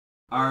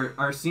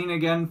Our Scene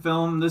Again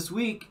film this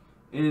week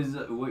is,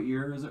 what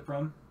year is it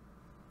from?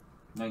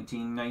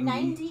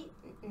 1990?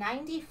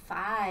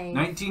 95.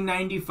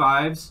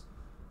 1995's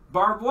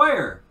Barb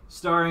Wire,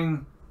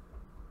 starring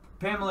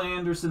Pamela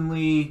Anderson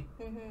Lee,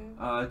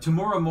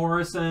 Tamura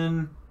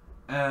Morrison,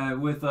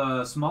 with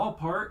a small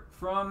part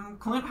from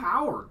Clint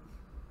Howard.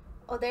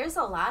 Oh, there's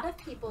a lot of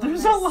people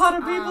There's a lot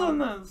of people in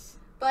this.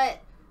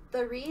 But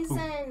the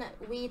reason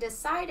we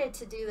decided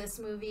to do this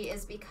movie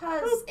is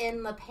because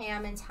in the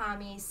Pam and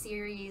Tommy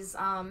series,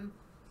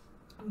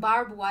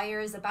 Barb Wire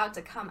is about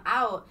to come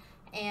out,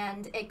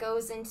 and it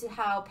goes into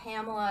how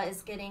Pamela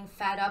is getting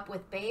fed up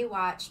with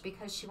Baywatch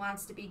because she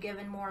wants to be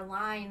given more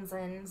lines,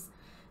 and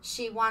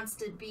she wants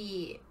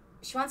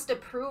to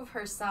prove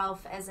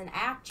herself as an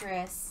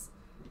actress.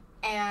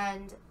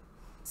 And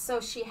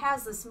so she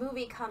has this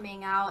movie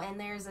coming out, and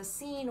there's a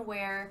scene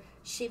where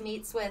she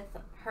meets with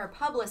her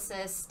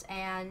publicist,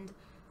 and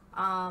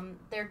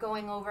they're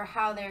going over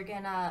how they're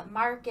gonna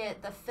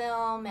market the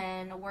film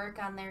and work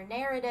on their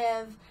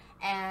narrative.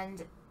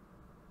 And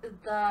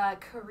the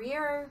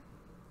career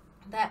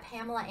that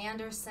Pamela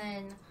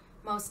Anderson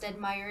most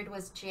admired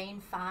was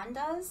Jane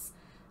Fonda's,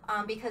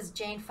 because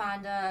Jane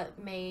Fonda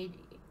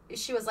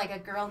she was like a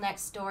girl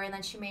next door, and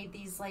then she made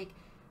these like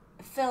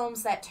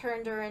films that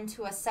turned her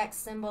into a sex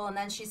symbol, and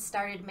then she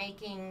started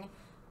making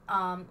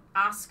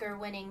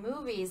Oscar-winning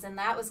movies, and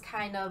that was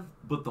kind of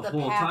the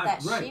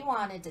path that she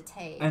wanted to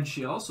take. And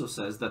she also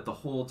says that the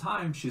whole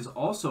time she's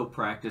also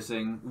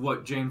practicing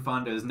what Jane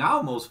Fonda is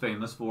now most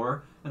famous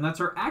for, and that's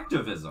her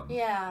activism.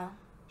 Yeah.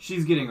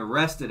 She's getting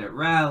arrested at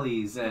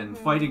rallies and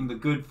fighting the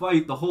good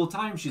fight. The whole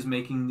time she's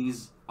making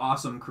these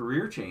awesome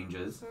career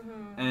changes.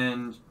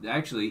 And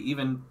actually,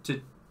 even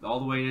all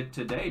the way to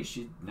today,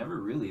 she never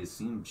really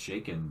seemed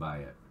shaken by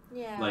it.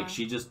 Yeah. Like,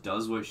 she just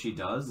does what she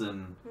does,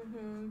 and,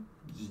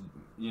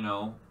 you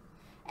know.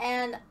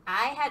 And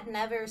I had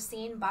never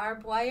seen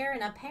Barb Wire,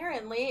 and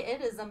apparently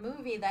it is a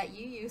movie that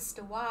you used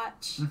to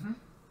watch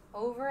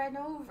over and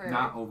over.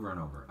 Not over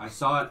and over. I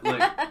saw it,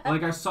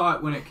 like I saw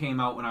it when it came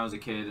out when I was a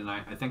kid, and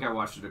I think I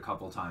watched it a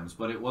couple times,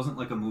 but it wasn't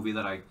like a movie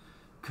that I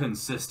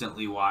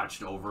consistently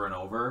watched over and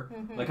over.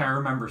 Like, I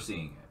remember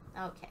seeing it.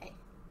 Okay.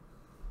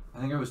 I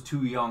think I was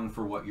too young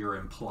for what you're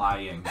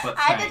implying, but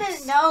I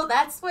didn't know.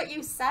 That's what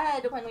you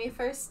said when we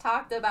first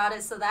talked about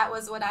it, so that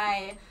was what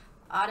I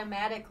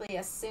automatically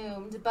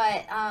assumed.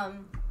 But,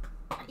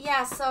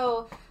 yeah,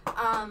 so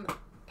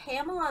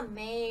Pamela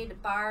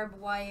made Barb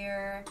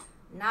Wire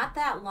not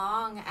that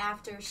long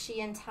after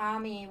she and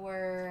Tommy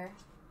were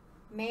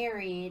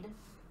married,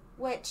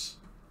 which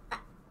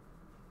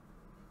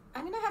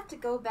I'm going to have to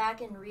go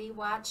back and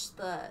rewatch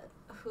the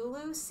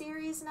Hulu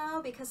series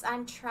now, because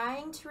I'm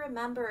trying to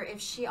remember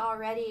if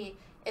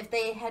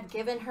they had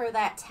given her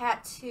that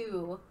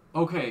tattoo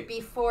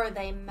before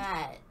they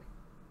met.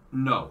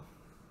 No.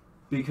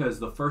 Because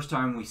the first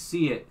time we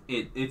see it,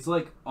 it's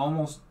like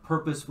almost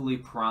purposefully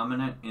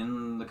prominent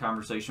in the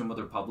conversation with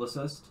her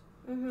publicist.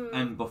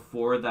 And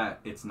before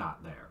that, it's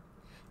not there.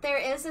 There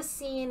is a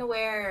scene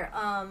where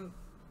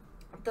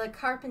the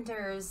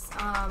Carpenters,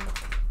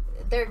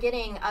 they're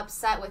getting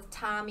upset with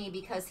Tommy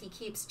because he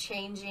keeps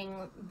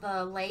changing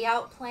the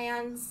layout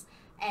plans,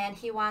 and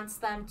he wants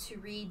them to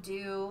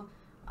redo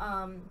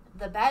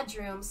the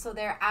bedroom. So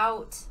they're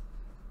out,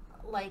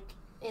 like,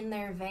 in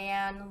their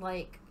van,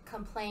 like,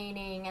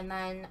 complaining, and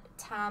then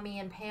Tommy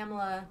and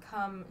Pamela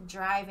come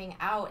driving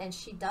out, and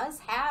she does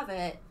have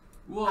it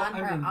on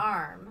her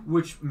arm.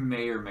 Which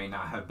may or may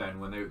not have been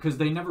because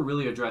they never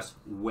really address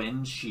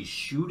when she's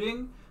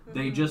shooting.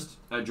 They just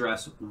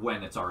address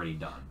when it's already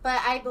done. But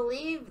I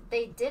believe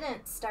they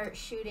didn't start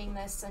shooting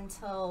this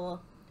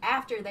until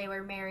after they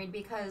were married,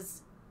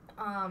 because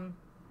I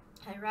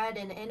read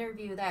in an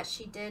interview that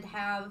she did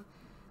have...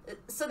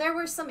 So there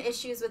were some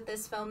issues with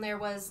this film. There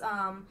was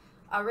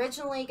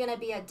originally going to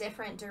be a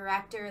different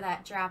director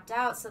that dropped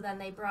out, so then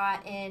they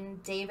brought in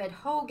David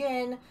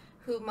Hogan,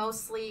 who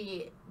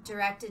mostly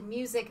directed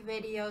music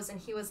videos, and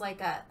he was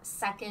like a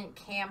second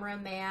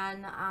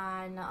cameraman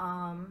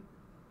on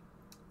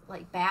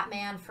like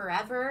Batman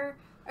Forever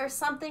or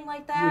something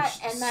like that.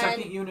 Which, and then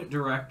second unit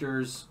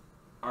directors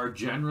are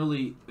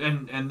generally,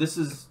 and this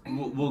is,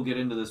 we'll get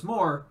into this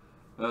more,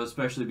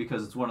 especially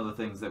because it's one of the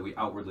things that we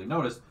outwardly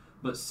notice,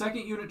 but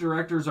second unit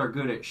directors are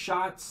good at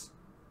shots,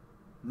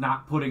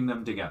 not putting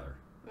them together.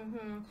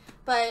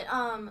 But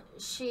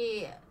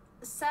she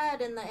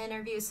said in the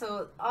interview,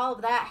 so all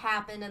of that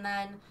happened, and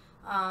then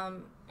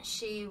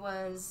she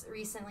was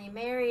recently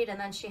married, and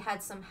then she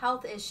had some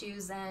health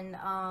issues, and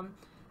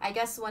I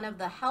guess one of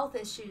the health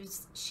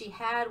issues she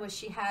had was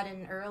she had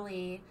an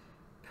early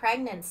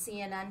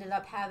pregnancy and ended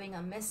up having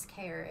a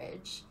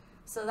miscarriage.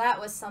 So that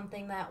was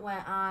something that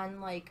went on,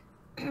 like,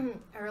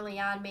 early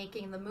on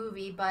making the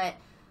movie. But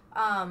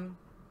Pamela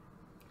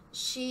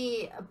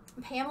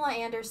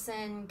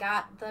Anderson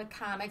got the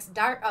comics.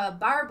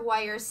 Barb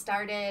Wire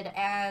started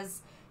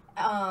as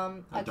a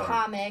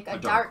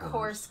dark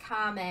horse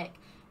comic,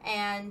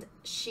 and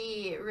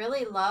she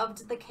really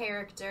loved the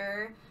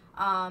character.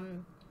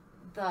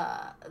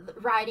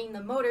 riding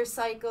the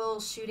motorcycle,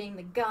 shooting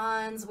the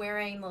guns,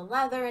 wearing the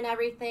leather and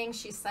everything.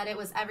 She said it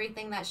was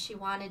everything that she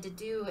wanted to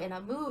do in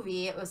a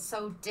movie. It was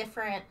so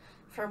different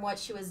from what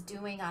she was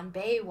doing on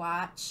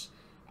Baywatch.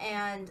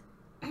 And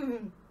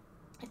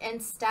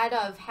instead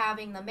of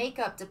having the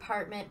makeup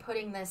department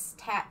putting this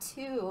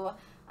tattoo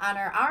on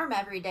her arm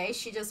every day,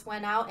 she just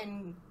went out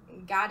and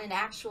got an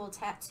actual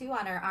tattoo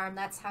on her arm.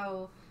 That's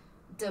how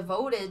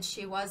devoted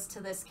she was to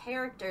this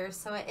character.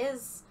 So it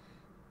is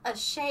a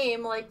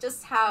shame, like,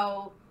 just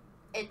how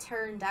it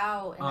turned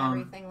out and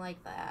everything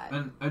like that.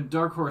 And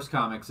Dark Horse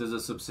Comics is a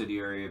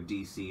subsidiary of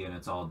DC, and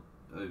it's all,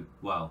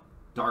 well,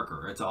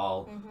 darker. It's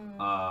all,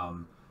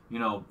 you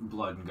know,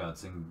 blood and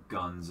guts and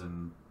guns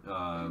and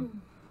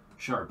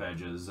sharp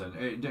edges.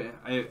 And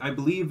I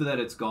believe that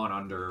it's gone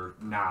under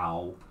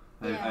now.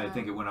 I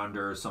think it went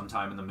under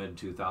sometime in the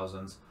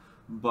mid-2000s.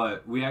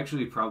 But we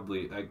actually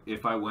probably,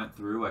 if I went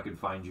through, I could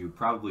find you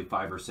probably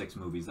 5 or 6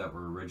 movies that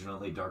were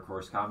originally Dark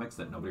Horse Comics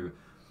that nobody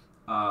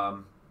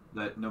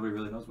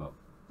really knows about.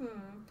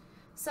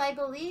 So I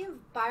believe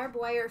Barb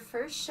Wire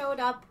first showed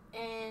up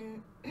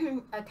in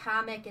a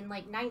comic in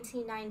like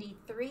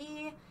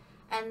 1993,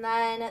 and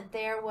then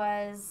there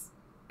was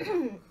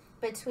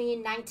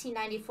between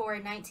 1994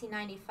 and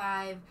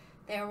 1995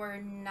 there were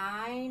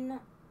 9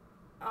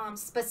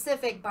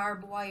 specific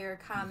Barb Wire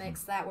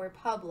comics that were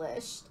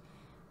published.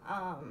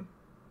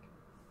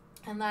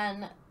 And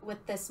then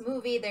with this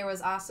movie, there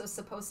was also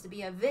supposed to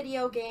be a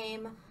video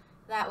game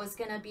that was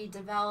going to be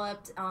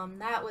developed.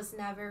 That was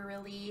never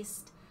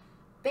released.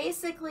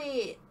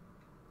 Basically,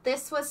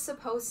 this was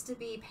supposed to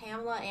be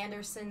Pamela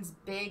Anderson's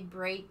big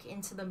break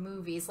into the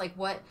movies. Like,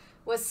 what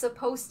was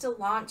supposed to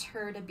launch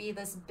her to be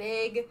this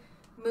big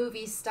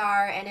movie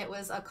star, and it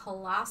was a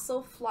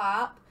colossal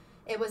flop.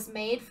 It was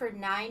made for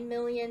 $9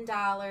 million.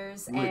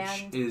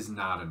 Which is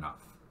not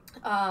enough.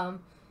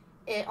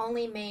 It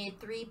only made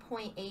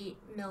 $3.8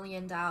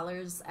 million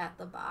at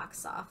the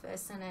box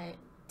office, and it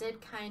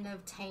did kind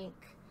of tank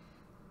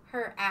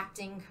her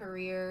acting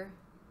career.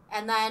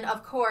 And then,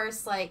 of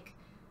course, like,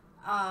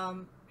 I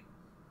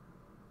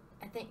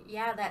think,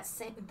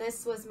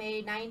 this was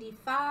made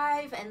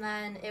 95, and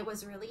then it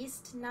was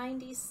released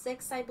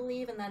 96, I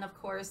believe, and then, of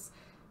course,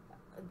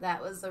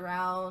 that was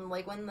around,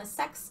 like, when the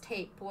sex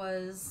tape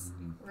was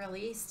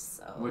released,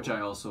 so... Which I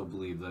also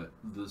believe that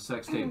the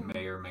sex tape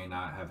may or may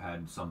not have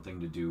had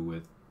something to do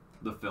with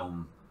the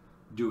film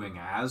doing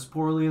as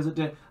poorly as it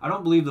did. I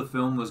don't believe the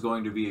film was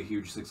going to be a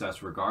huge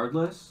success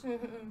regardless,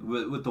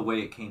 with the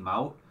way it came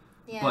out.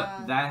 Yeah.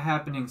 But that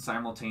happening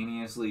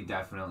simultaneously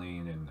definitely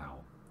didn't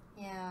help.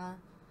 Yeah.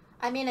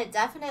 I mean, it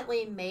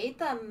definitely made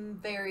them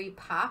very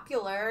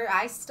popular.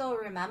 I still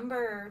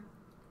remember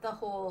the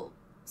whole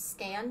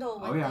scandal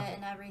with it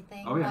and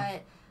everything.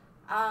 But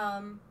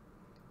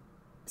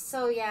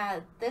so yeah,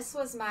 this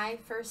was my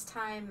first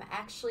time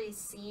actually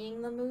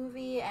seeing the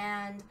movie,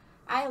 and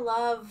I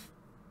love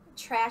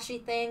trashy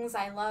things.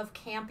 I love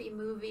campy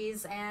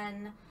movies,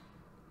 and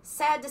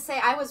sad to say,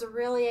 I was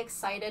really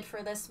excited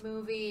for this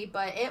movie,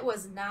 but it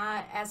was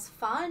not as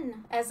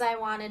fun as I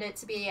wanted it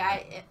to be.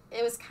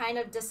 It was kind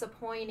of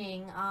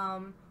disappointing.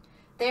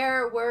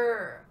 There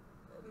were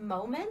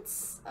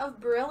moments of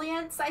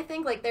brilliance, I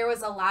think. Like, there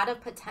was a lot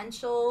of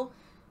potential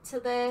to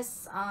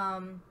this.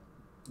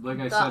 Like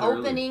I the said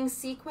opening earlier,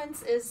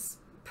 sequence is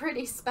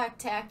pretty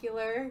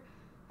spectacular,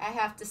 I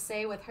have to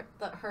say, with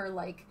her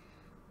like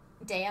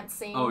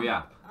dancing. Oh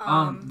yeah.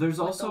 There's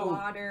with also the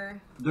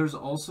water. There's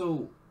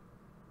also,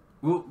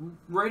 well,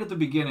 right at the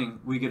beginning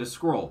we get a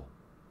scroll.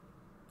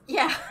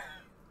 Yeah.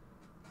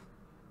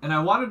 And I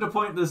wanted to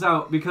point this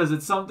out because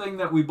it's something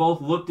that we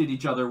both looked at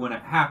each other when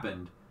it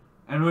happened,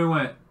 and we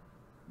went,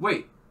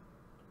 wait,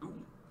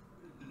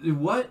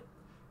 what?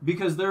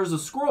 Because there's a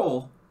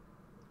scroll,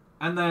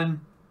 and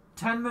then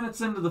 10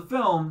 minutes into the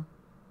film,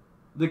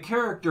 the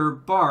character,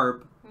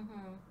 Barb,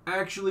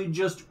 actually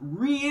just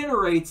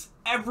reiterates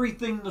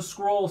everything the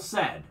scroll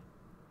said.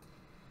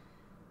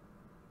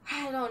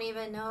 I don't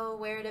even know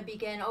where to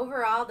begin.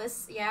 Overall,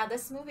 this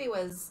movie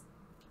was,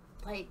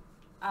 like,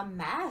 a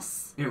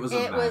mess. It was a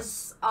mess. It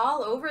was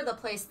all over the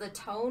place. The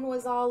tone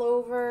was all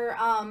over.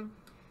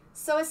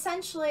 So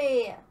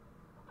essentially,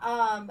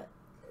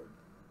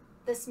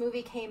 this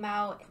movie came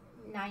out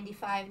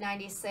 95,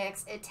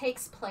 96. It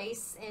takes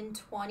place in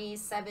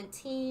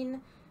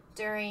 2017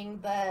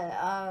 during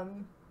the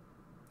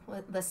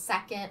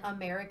Second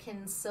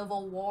American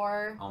Civil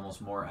War.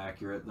 Almost more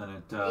accurate than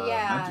it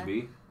meant to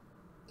be.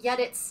 Yet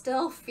it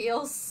still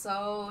feels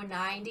so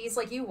 90s.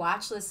 Like, you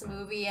watch this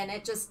movie and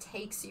it just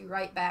takes you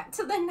right back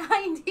to the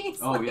 90s.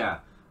 Oh, like... yeah.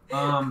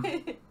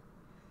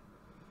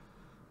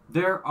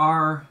 There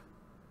are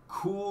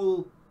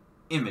cool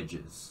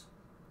images.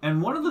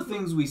 And one of the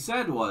things we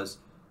said was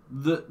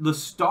the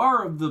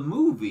star of the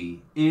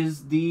movie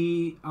is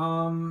the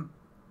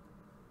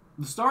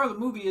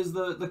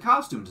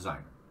costume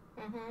designer.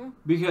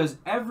 Because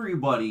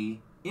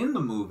everybody in the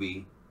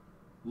movie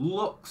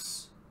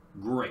looks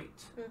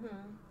great.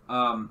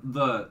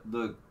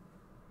 The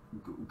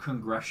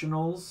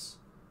congressionals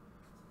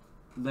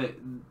they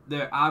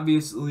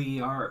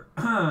obviously are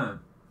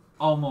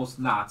almost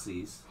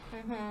Nazis.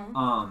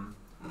 Mm-hmm.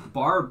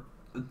 Barb,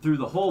 through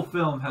the whole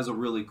film, has a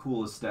really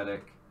cool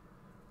aesthetic.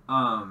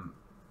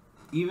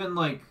 Even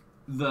like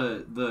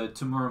the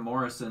Tamura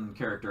Morrison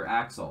character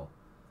Axel.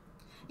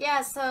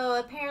 Yeah, so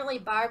apparently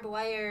Barb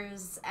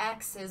Wire's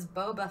ex is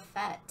Boba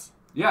Fett.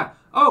 Yeah.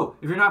 Oh,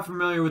 if you're not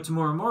familiar with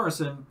Tamura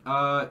Morrison,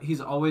 he's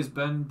always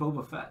been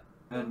Boba Fett,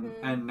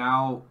 and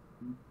now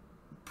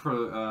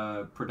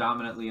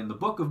predominantly in the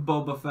book of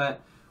Boba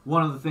Fett.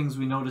 One of the things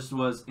we noticed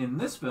was in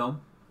this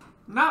film,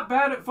 not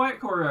bad at fight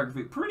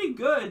choreography, pretty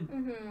good.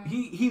 Mm-hmm.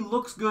 He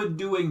looks good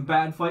doing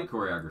bad fight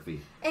choreography.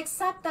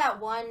 Except that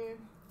one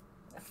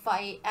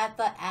fight at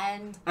the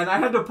end. And I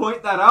had to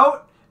point that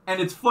out. And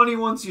it's funny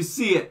once you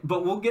see it,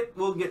 but we'll get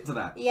to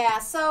that. Yeah,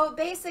 so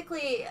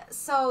basically,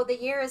 the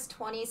year is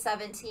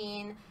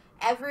 2017.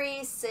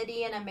 Every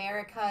city in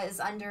America is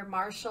under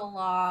martial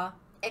law,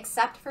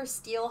 except for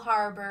Steel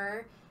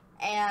Harbor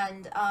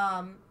and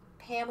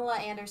Pamela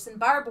Anderson.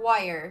 Barb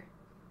Wire.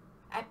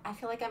 I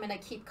feel like I'm going to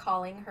keep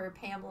calling her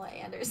Pamela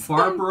Anderson.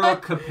 Barbara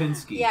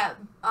Kopinski. Yeah,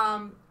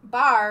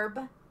 Barb,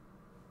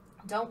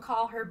 don't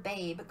call her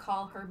Babe,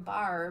 call her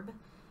Barb,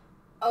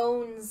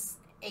 owns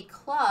a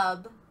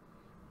club.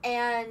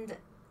 And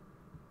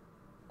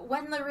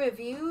when the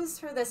reviews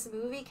for this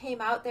movie came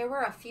out, there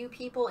were a few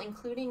people,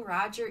 including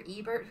Roger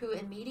Ebert, who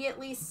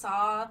immediately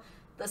saw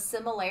the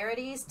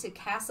similarities to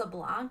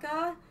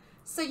Casablanca.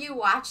 So you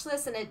watch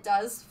this and it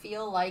does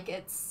feel like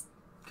it's...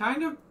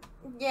 Kind of.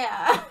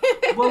 Yeah.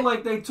 Well,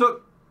 like they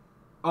took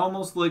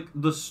almost like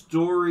the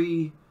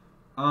story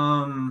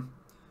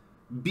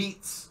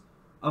beats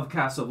of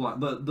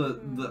Casablanca,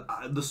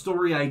 the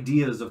story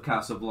ideas of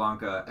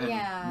Casablanca,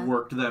 and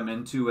worked them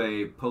into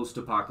a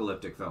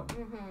post-apocalyptic film.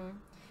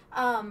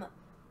 Mm-hmm.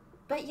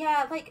 But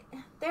yeah, like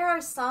there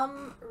are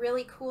some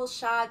really cool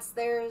shots.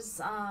 There's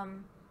I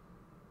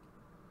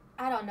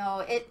don't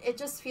know. It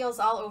just feels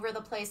all over the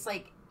place.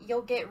 Like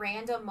you'll get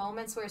random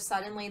moments where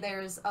suddenly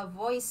there's a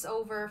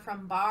voiceover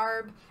from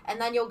Barb,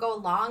 and then you'll go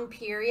long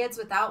periods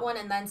without one,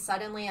 and then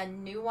suddenly a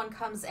new one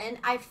comes in.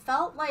 I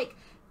felt like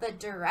the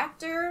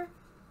director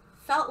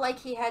felt like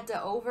he had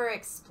to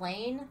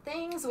over-explain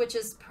things, which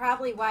is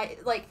probably why,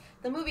 like,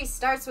 the movie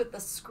starts with the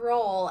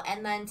scroll,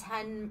 and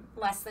then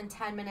less than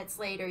 10 minutes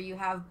later, you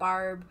have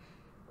Barb,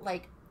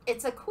 like,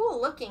 it's a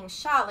cool-looking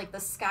shot, like, the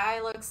sky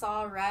looks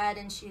all red,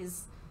 and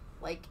she's,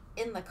 like,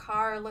 in the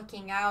car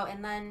looking out,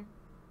 and then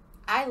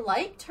I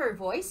liked her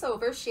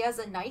voiceover. She has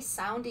a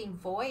nice-sounding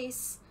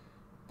voice,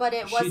 but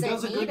it wasn't needed. She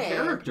does a good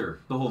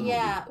character, the whole movie.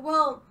 Yeah,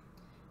 well,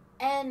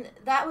 and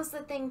that was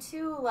the thing,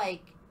 too,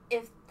 like,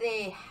 if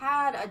they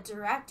had a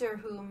director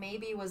who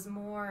maybe was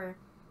more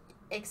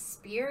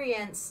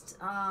experienced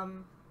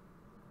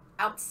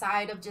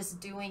outside of just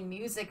doing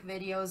music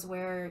videos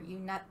where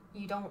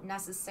you don't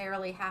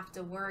necessarily have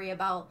to worry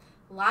about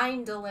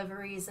line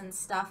deliveries and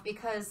stuff,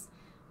 because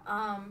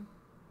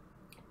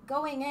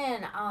going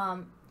in,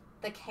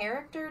 the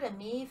character to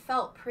me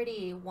felt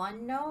pretty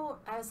one note.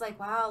 I was like,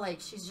 wow,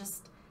 like she's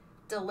just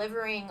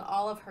delivering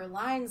all of her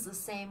lines the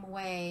same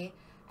way.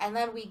 And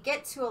then we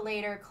get to a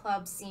later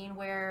club scene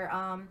where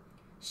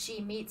she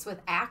meets with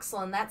Axel,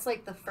 and that's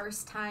like the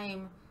first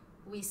time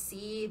we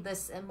see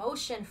this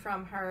emotion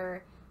from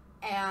her,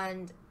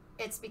 and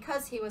it's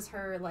because he was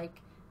her like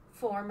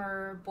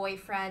former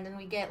boyfriend, and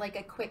we get like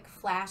a quick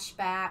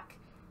flashback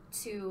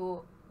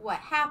to what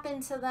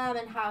happened to them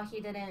and how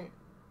he didn't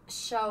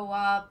show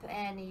up,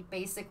 and he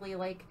basically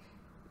like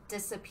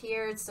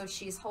disappeared, so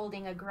she's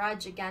holding a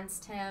grudge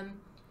against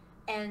him.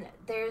 And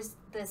there's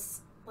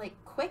this like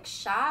quick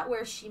shot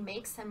where she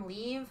makes him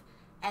leave,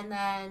 and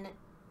then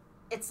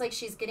it's like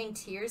she's getting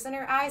tears in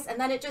her eyes, and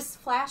then it just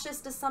flashes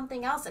to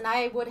something else. And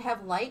I would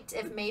have liked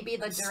if maybe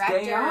the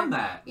director stay on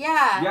that.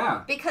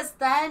 Yeah, because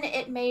then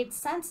it made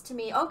sense to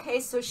me.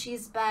 Okay, so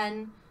she's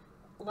been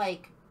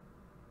like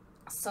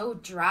so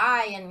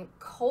dry and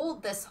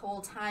cold this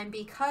whole time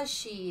because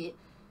she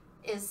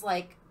is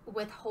like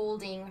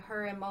withholding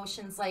her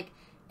emotions. Like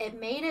it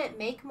made it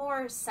make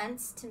more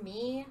sense to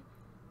me,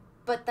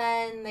 but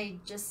then they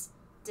just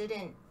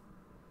didn't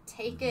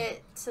take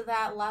it to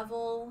that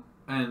level.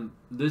 And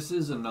this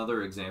is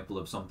another example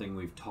of something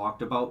we've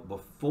talked about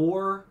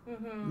before.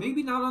 Mm-hmm.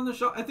 Maybe not on the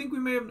show. I think we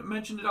may have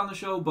mentioned it on the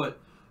show, but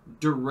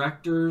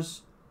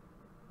directors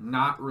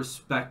not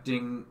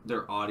respecting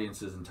their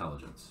audience's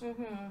intelligence.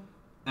 Mm-hmm.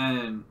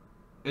 And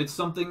it's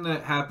something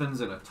that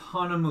happens in a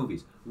ton of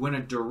movies. When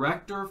a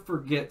director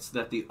forgets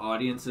that the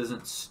audience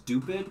isn't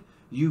stupid,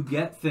 you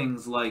get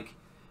things like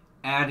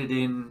added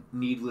in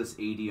needless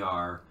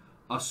ADR,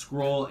 a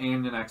scroll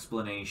and an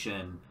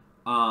explanation.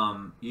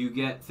 You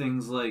get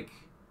things like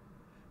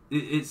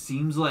it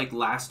seems like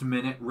last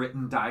minute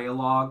written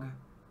dialogue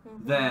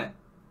that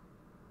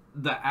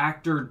the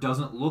actor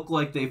doesn't look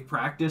like they've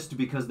practiced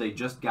because they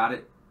just got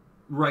it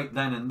right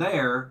then and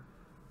there,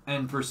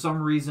 and for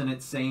some reason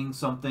it's saying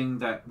something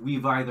that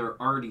we've either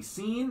already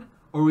seen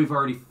or we've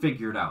already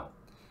figured out.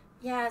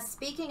 Yeah,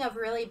 speaking of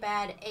really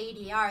bad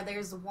ADR,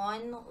 there's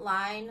one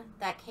line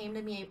that came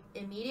to me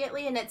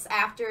immediately, and it's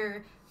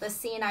after the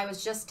scene I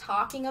was just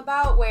talking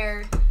about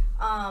where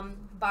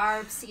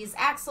Barb sees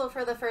Axel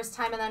for the first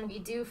time, and then we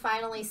do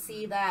finally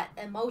see that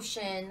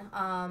emotion.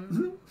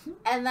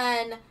 And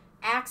then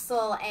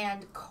Axel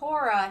and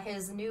Cora,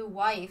 his new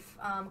wife,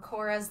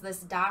 Cora's this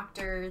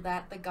doctor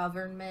that the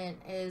government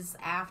is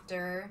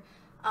after,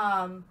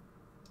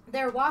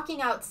 they're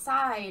walking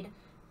outside,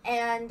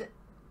 and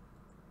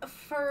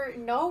for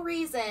no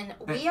reason,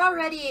 we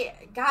already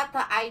got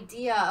the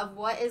idea of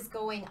what is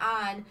going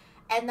on,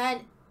 and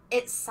then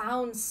it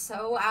sounds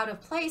so out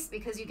of place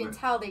because you can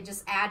tell they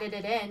just added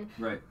it in.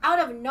 Right. Out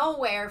of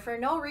nowhere, for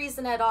no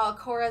reason at all,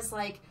 Cora's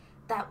like,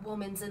 that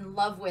woman's in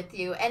love with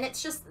you. And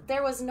it's just,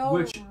 there was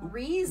no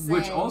reason.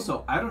 Which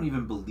also, I don't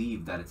even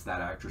believe that it's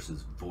that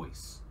actress's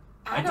voice.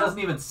 It doesn't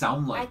even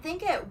sound like... I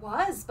think it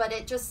was, but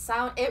it just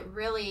it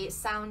really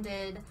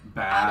sounded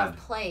bad. Out of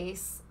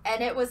place.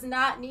 And it was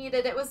not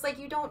needed. It was like,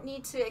 you don't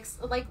need to,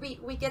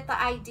 we get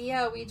the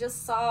idea. We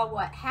just saw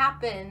what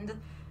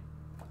happened.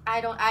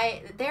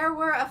 There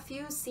were a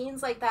few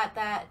scenes like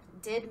that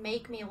did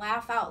make me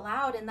laugh out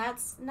loud, and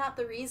that's not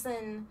the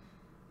reason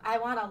I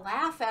want to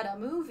laugh at a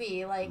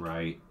movie. Like,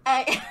 right.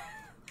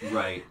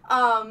 Right.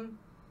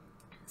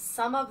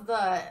 Some of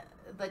the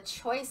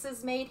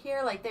choices made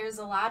here, like there's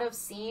a lot of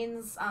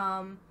scenes,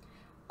 a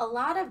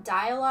lot of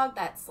dialogue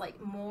that's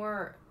like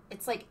more,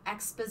 it's like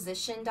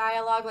exposition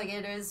dialogue, like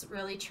it is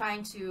really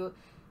trying to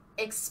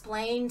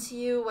explain to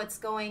you what's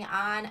going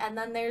on, and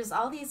then there's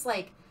all these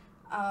like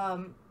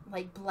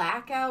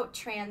blackout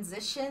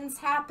transitions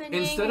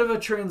happening. Instead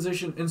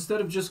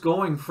of just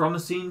going from a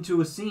scene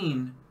to a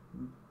scene,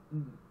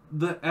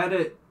 the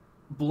edit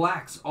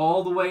blacks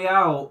all the way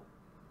out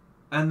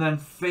and then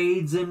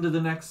fades into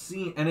the next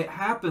scene, and it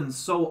happens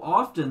so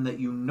often that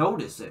you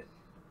notice it.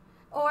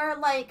 Or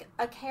like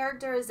a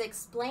character is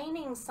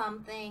explaining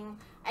something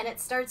and it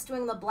starts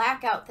doing the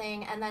blackout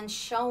thing and then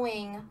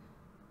showing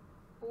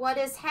what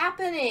is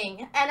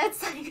happening, and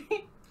it's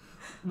like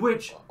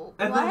which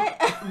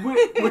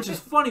is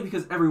funny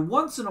because every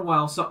once in a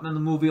while something in the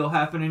movie will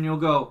happen and you'll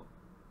go,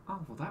 oh,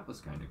 well, that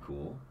was kind of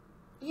cool.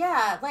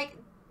 Yeah,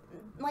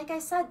 like I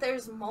said,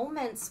 there's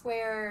moments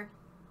where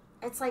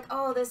it's like,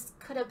 oh, this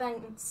could have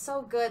been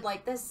so good.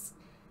 Like, this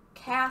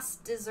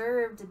cast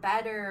deserved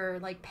better.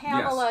 Like,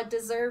 Pamela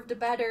deserved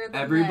better than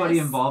everybody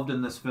this. Involved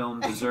in this film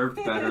deserved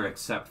better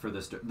except for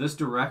this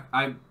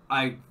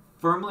I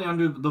firmly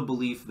under the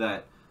belief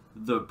that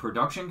the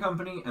production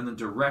company and the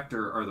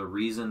director are the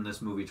reason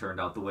this movie turned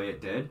out the way it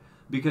did,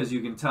 because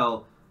you can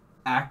tell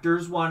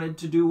actors wanted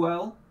to do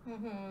well.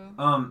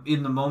 Mm-hmm.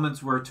 In the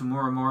moments where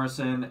Tamura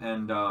Morrison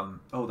and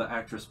the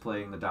actress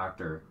playing the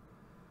doctor,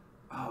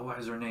 what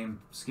is her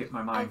name? Skip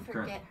my mind. I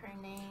forget her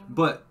name.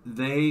 But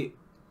maybe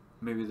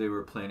they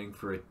were planning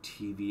for a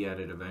TV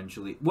edit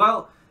eventually.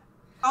 Well,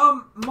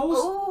 I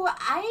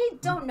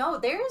don't know.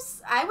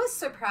 I was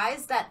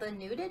surprised at the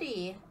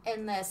nudity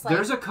in this. Like,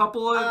 there's a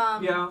couple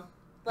of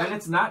and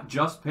it's not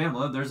just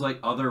Pamela. There's like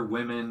other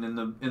women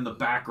in the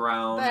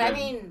background. But I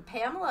mean,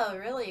 Pamela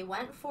really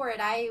went for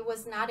it. I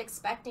was not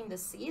expecting to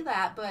see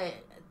that, but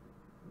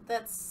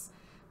that's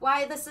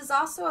why this is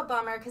also a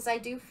bummer, because I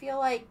do feel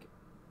like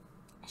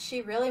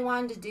she really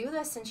wanted to do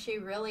this and she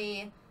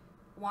really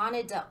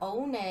wanted to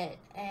own it.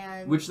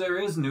 And which there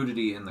is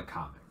nudity in the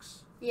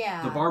comics.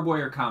 Yeah. The Barb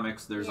Wire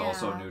comics, there's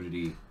also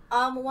nudity.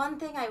 One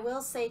thing I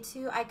will say,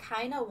 too, I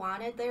kind of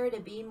wanted there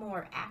to be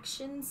more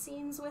action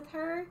scenes with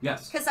her.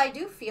 Yes. Because I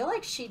do feel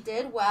like she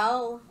did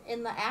well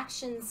in the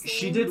action scenes.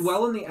 She did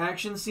well in the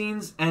action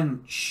scenes,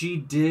 and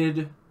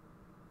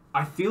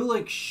I feel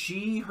like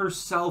she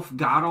herself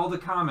got all the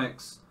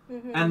comics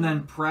and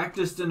then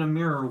practiced in a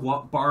mirror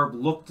what Barb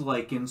looked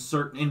like in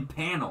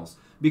panels.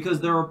 Because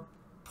there are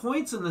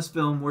points in this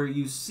film where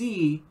you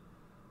see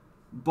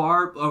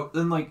Barb,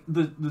 and like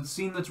the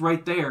scene that's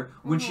right there,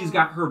 when she's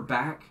got her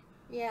back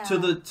to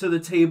the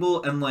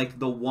table and like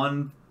the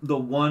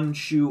one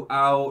shoe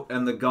out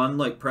and the gun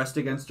like pressed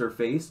against her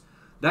face.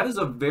 That is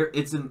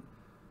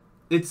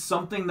it's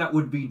something that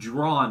would be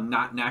drawn,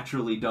 not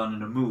naturally done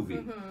in a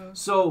movie.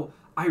 So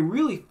I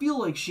really feel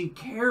like she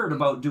cared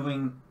about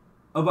giving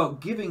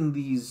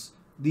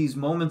these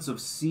moments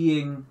of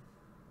seeing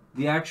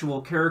the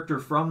actual character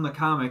from the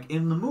comic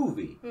in the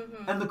movie.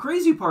 And the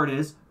crazy part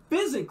is,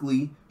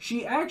 physically,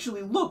 she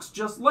actually looks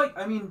just like,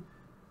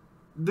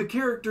 the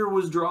character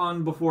was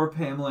drawn before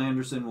Pamela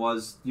Anderson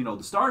was, the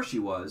star she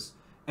was,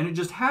 and it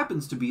just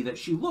happens to be that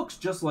she looks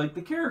just like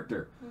the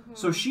character.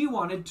 So she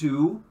wanted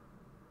to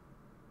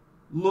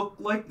look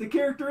like the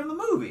character in the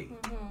movie.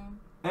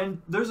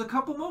 And there's a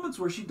couple moments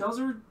where she does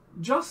her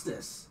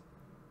justice.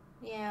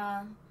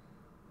 Yeah.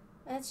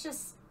 It's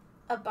just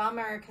a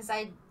bummer, because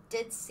I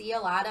did see a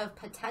lot of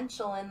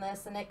potential in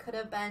this, and it could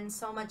have been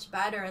so much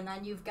better. And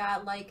then you've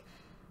got, like,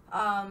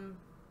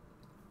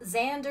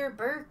 Xander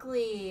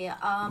Berkeley,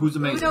 who's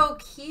amazing, Udo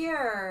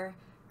Kier,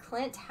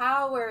 Clint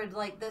Howard,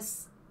 like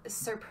this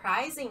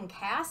surprising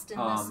cast in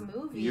this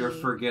movie. You're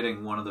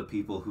forgetting one of the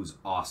people who's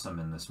awesome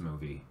in this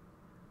movie.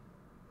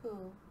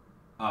 Who?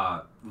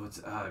 What's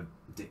is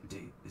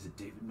it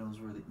David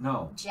Noseworthy?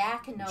 No.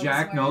 Jack Noseworthy.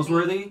 Jack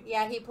Noseworthy?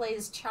 Yeah, he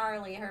plays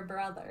Charlie, her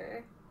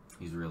brother.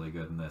 He's really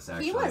good in this,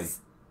 actually. He was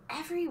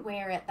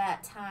everywhere at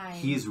that time.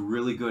 He's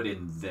really good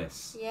in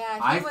this. Yeah,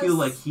 I feel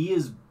like he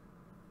is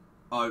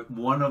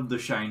one of the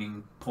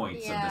shining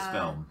points of this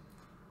film.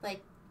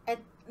 Like,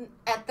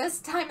 at this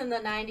time in the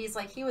 90s,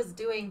 like, he was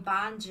doing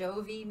Bon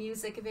Jovi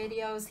music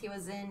videos. He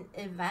was in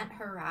Event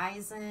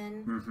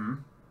Horizon. Mm-hmm.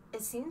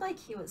 It seemed like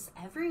he was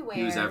everywhere.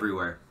 He was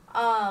everywhere.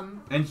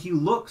 And he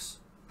looks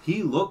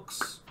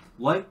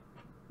like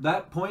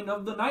that point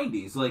of the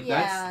 90s. Like,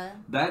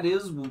 that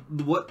is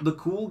what the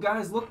cool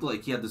guys looked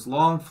like. He had this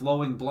long,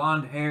 flowing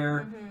blonde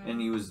hair,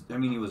 and he was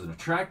an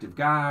attractive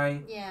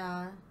guy.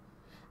 Yeah.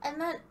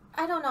 And then,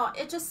 I don't know,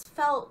 it just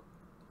felt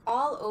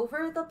all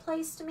over the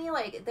place to me.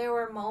 Like, there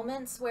were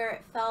moments where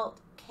it felt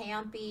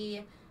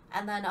campy,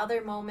 and then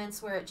other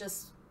moments where it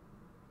just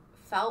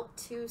felt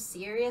too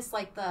serious.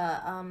 Like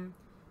the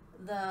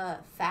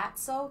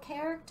Fatso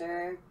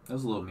character. That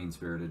was a little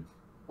mean-spirited.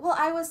 Well,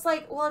 I was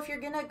like, well, if you're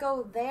gonna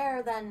go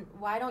there, then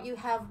why don't you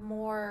have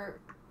more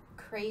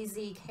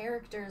crazy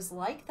characters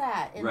like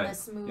that in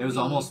this movie? It was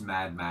almost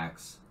Mad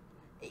Max.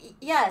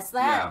 Yes,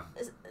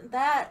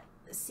 that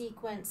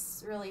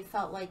sequence really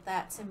felt like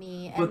that to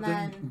me.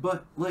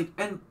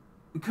 And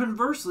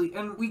conversely,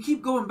 and we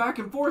keep going back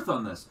and forth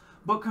on this,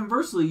 but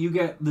conversely, you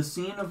get the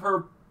scene of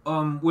her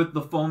with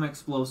the foam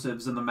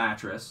explosives in the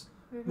mattress,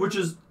 which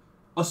is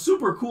a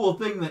super cool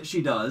thing that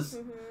she does,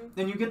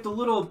 and you get the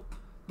little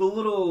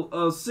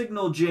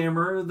signal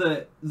jammer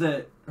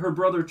that her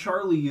brother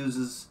Charlie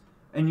uses,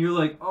 and you're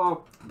like,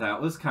 oh, that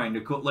was kind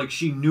of cool. Like,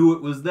 she knew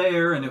it was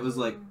there, and it was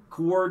like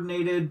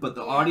coordinated, but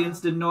the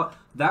audience didn't know it.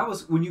 That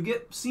was, when you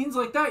get scenes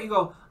like that, you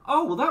go,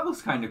 oh, well, that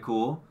looks kind of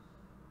cool.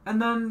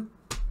 And then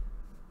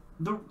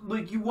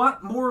you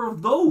want more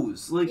of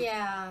those, like,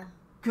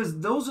 because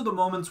those are the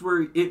moments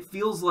where it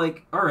feels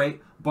like, all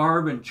right,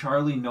 Barb and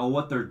Charlie know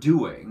what they're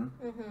doing.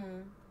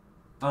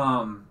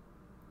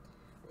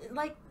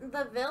 Like,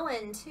 the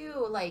villain,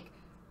 too, like,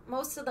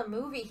 most of the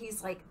movie,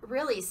 he's, like,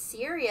 really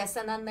serious,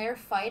 and then their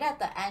fight at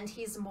the end,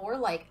 he's more,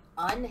 like,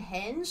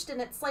 unhinged, and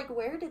it's like,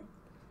 what?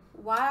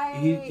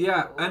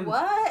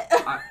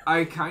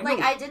 I kind of...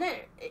 Like, I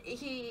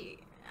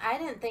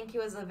didn't think he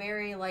was a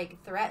very, like,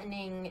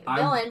 threatening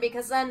villain,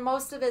 because then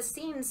most of his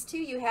scenes, too,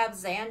 you have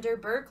Xander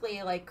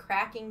Berkeley, like,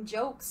 cracking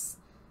jokes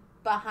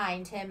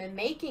behind him and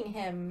making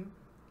him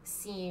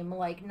seem,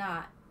 like,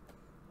 not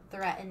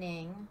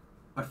threatening.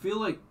 I feel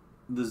like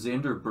the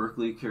Xander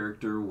Berkeley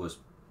character was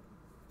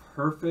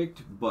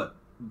perfect, but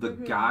the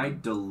guy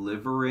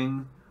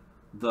delivering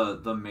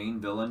the main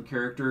villain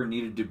character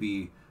needed to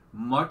be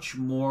much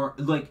more,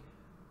 like,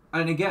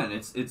 and again,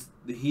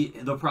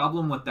 the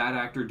problem with that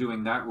actor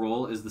doing that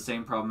role is the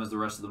same problem as the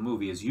rest of the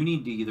movie, is you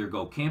need to either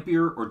go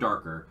campier or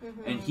darker,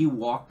 and he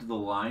walked the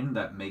line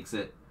that makes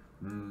it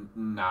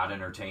not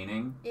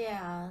entertaining.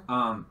 Yeah.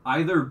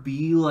 Either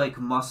be like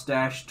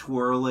mustache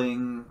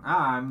twirling,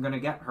 I'm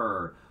gonna get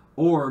her,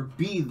 or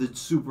be the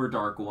super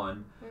dark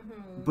one.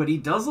 But he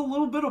does a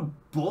little bit of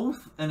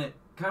both, and it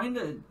kind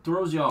of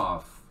throws you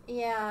off.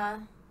 Yeah.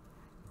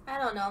 I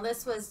don't know.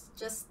 This was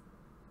just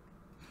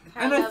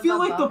and I feel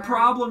like the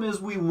problem is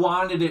we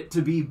wanted it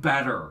to be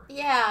better.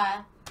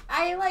 Yeah.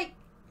 I like,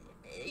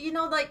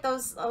 like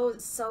those, oh,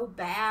 it's so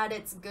bad,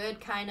 it's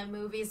good kind of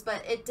movies,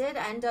 but it did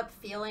end up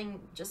feeling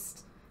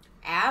just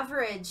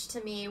average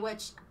to me,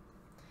 which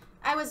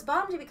I was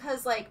bummed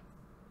because, like,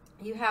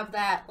 you have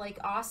that, like,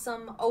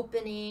 awesome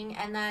opening,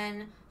 and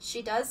then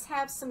she does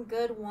have some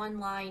good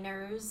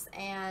one-liners,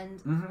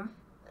 and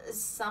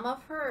some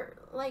of her,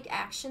 like,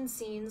 action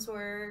scenes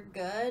were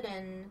good,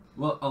 and...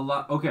 Well, a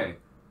lot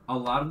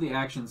of the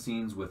action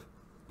scenes with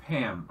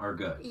Pam are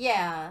good.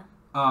 Yeah.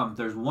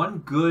 There's one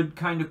good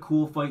kind of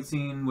cool fight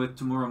scene with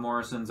Tamura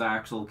Morrison's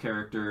Axel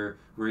character,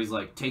 where he's,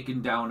 like,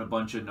 taking down a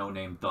bunch of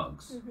no-name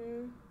thugs.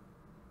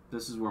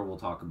 This is where we'll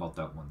talk about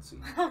that one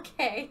scene.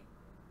 Okay.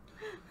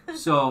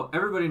 So,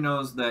 everybody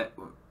knows that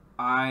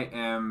I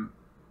am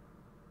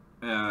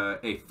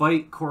a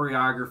fight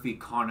choreography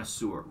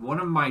connoisseur. One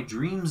of my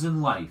dreams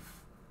in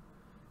life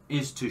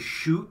is to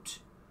shoot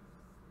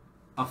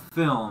a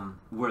film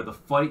where the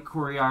fight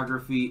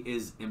choreography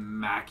is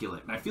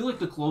immaculate. And I feel like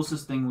the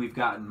closest thing we've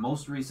gotten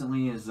most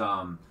recently is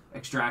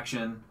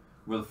Extraction,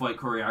 where the fight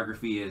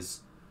choreography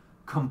is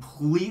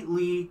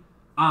completely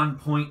on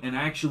point and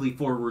actually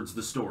forwards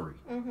the story.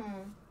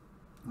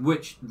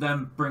 Which,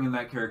 them bringing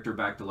that character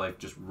back to life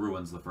just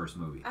ruins the first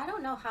movie. I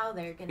don't know how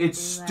they're going to do that. It's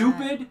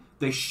stupid.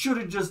 They should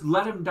have just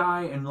let him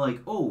die and,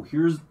 like, oh,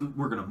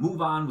 we're going to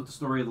move on with the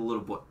story of the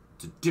little boy.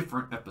 It's a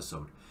different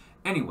episode.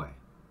 Anyway,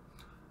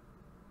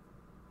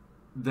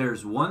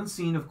 there's one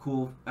scene of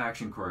cool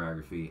action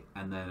choreography,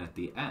 and then at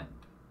the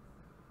end,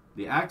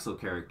 the Axel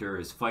character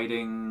is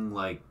fighting,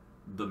 like,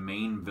 the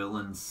main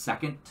villain's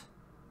second,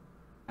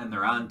 and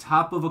they're on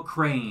top of a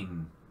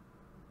crane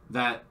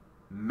that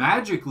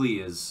magically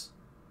is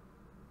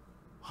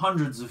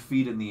hundreds of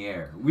feet in the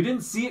air. We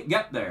didn't see it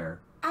get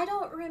there, I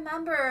don't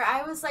remember.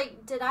 I was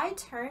like, did I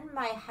turn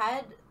my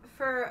head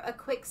for a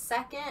quick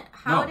second?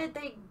 How did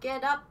they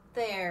get up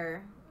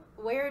there?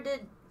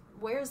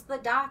 Where's the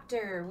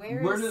doctor?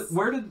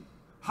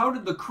 How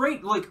did the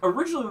crane, like,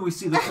 originally when we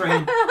see the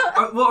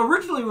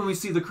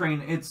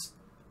crane, it's,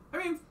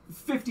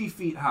 50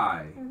 feet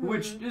high,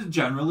 which is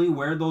generally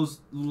where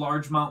those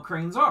large mount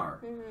cranes are.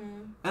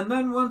 And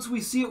then once we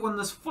see it when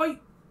this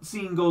fight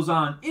scene goes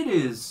on, it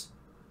is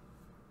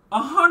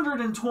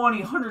 120,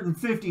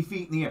 150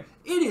 feet in the air.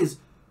 It is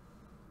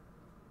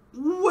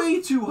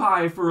way too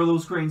high for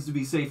those cranes to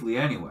be safely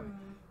anyway.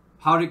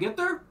 How'd it get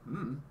there?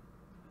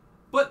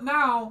 But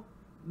now,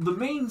 the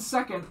main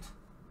second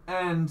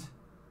and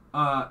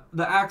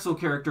the Axel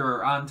character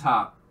are on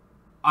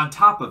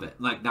top of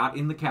it. Like, not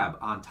in the cab,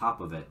 on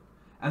top of it.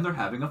 And they're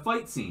having a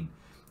fight scene.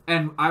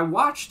 And I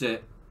watched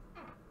it,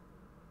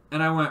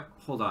 and I went,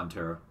 hold on,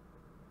 Tara.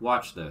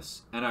 Watch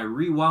this. And I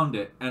rewound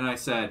it, and I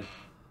said,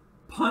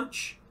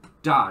 punch,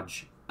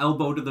 dodge,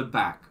 elbow to the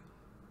back.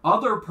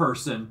 Other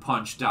person,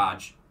 punch,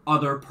 dodge.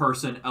 Other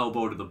person,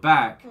 elbow to the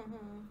back.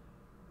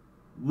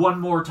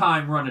 One more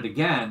time, run it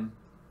again.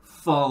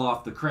 Fall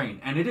off the crane.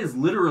 And it is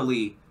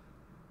literally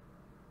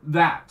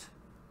that.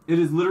 It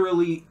is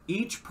literally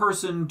each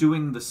person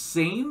doing the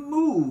same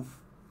move,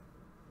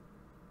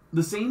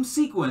 the same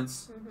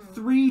sequence,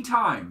 3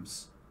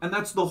 times. And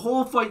that's the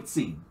whole fight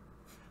scene.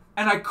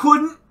 And I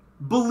couldn't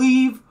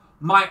believe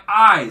my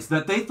eyes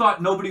that they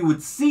thought nobody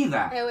would see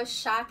that. It was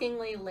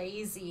shockingly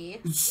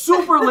lazy.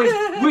 Super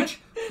lazy.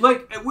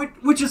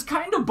 Which is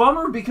kind of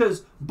bummer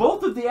because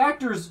both of the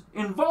actors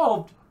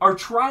involved are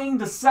trying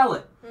to sell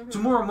it.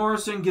 Tamora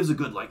Morrison gives a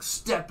good,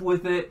 step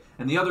with it,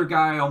 and the other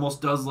guy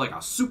almost does,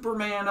 a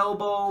Superman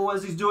elbow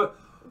as he's doing it.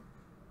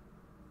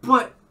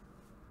 But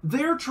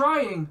they're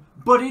trying,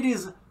 but it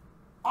is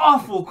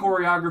awful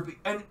choreography.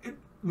 And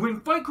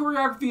when fight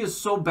choreography is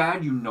so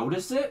bad you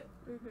notice it,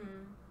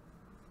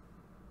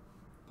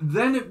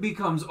 then it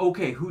becomes,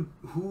 okay,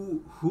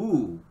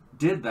 who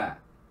did that?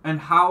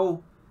 And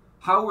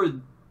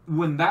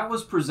when that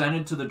was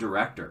presented to the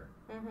director,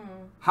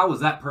 how was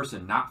that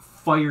person not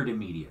fired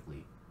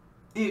immediately?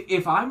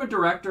 If I'm a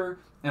director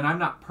and I'm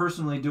not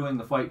personally doing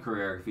the fight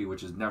choreography,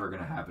 which is never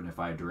going to happen if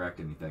I direct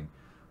anything,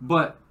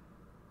 but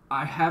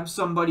I have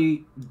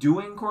somebody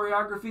doing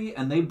choreography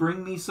and they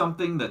bring me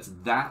something that's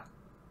that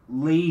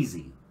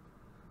lazy,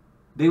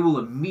 they will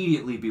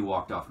immediately be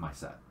walked off my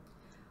set.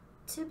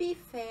 To be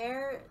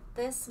fair,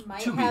 this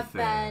might have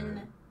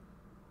been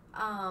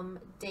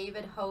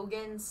David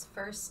Hogan's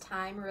first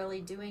time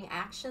really doing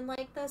action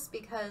like this,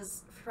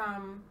 because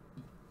from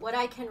what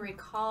I can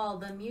recall,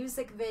 the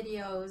music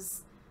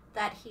videos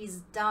that he's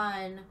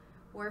done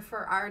were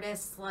for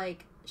artists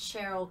like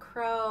Sheryl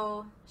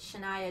Crow,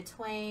 Shania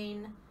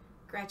Twain,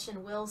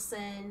 Gretchen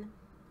Wilson.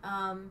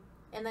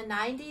 In the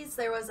 90s,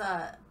 there was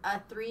a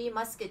Three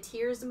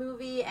Musketeers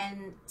movie,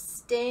 and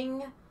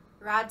Sting,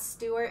 Rod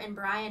Stewart, and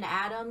Bryan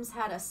Adams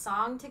had a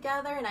song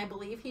together, and I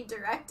believe he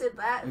directed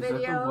that video.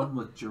 Is that the one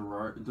with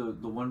Gerard,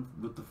 the one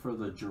for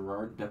the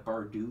Gerard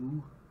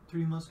Depardieu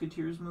Three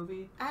Musketeers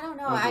movie? I don't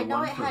know. Or I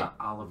know it for had the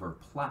Oliver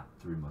Platt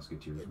Three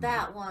Musketeers movie.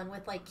 that one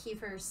with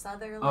Kiefer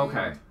Sutherland.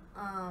 Okay.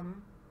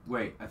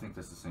 Wait, I think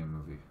that's the same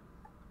movie.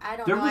 I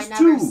don't know. I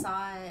never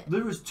saw it.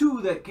 There was 2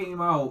 that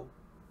came out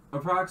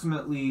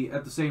approximately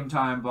at the same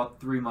time about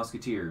Three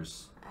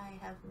Musketeers. I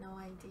have no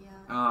idea.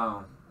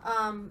 Oh.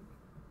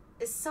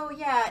 So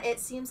yeah, it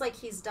seems like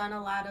he's done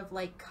a lot of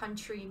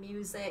country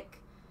music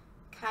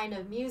kind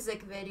of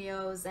music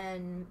videos,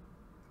 and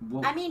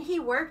I mean, he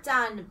worked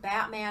on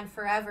Batman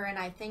Forever and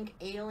I think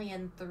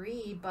Alien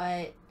 3,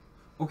 but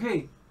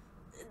okay,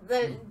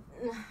 the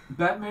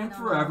Batman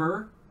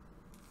Forever,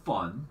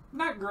 fun,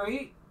 not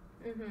great,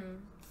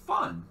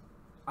 fun.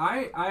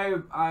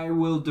 I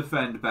will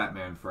defend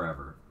Batman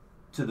Forever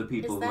to the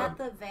people. Is that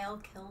the Val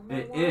Kilmer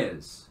It one?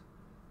 is.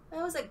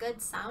 That was a good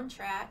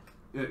soundtrack.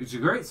 It's a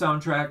great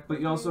soundtrack,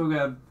 but you also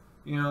have,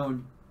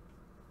 you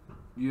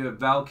have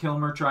Val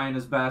Kilmer trying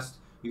his best.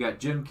 You got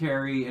Jim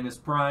Carrey in his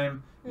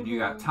prime, and you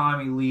got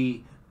Tommy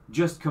Lee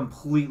just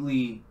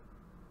completely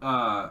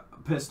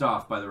pissed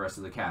off by the rest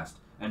of the cast,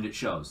 and it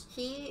shows.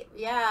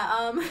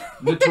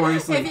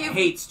 Notoriously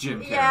hates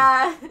Jim Carrey.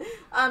 Yeah,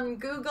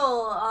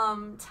 Google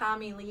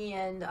Tommy Lee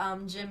and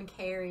Jim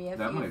Carrey. If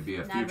that might be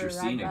a future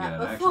scene again,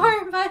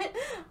 before, actually.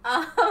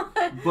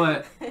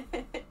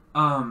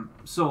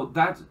 So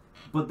that's.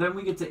 But then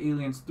we get to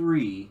Aliens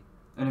 3,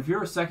 and if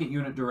you're a second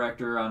unit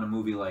director on a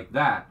movie like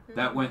that,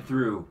 that went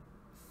through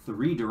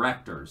 3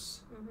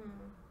 directors,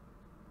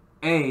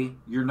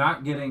 you're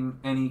not getting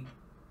any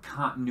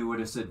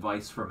continuous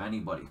advice from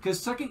anybody. Because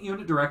second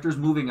unit directors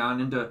moving on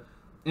into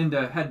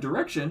head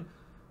direction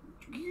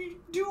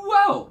do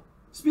well.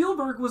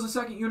 Spielberg was a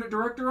second unit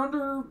director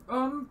under,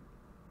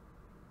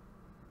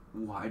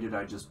 why did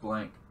I just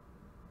blank?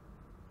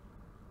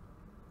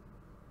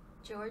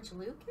 George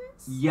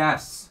Lucas?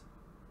 Yes.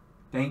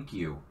 Thank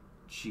you.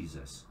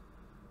 Jesus.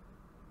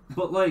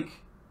 But,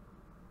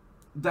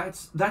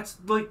 that's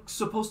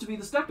supposed to be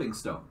the stepping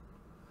stone.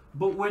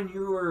 But when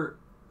you're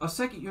a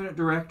second unit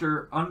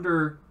director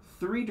under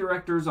 3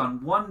 directors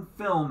on one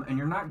film and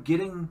you're not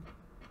getting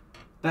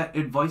that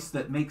advice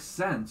that makes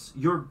sense,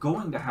 you're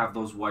going to have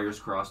those wires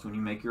crossed when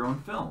you make your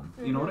own film.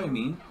 You know what I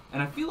mean?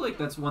 And I feel like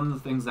that's one of the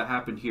things that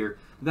happened here.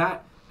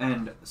 That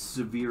and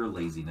severe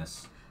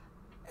laziness.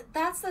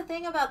 That's the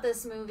thing about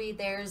this movie.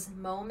 There's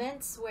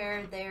moments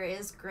where there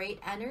is great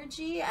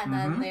energy, and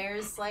then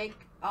there's like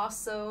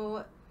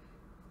also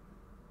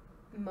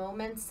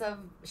moments of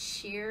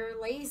sheer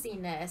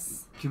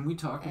laziness. Can we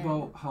talk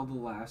about how the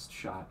last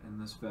shot in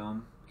this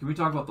film? Can we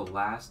talk about the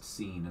last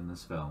scene in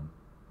this film?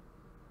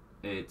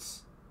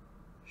 It's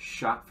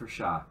shot for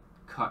shot,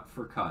 cut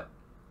for cut,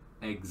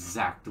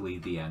 exactly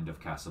the end of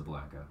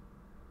Casablanca.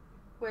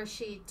 Where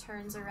she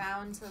turns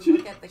around to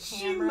look at the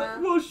camera.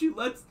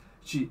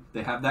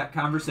 They have that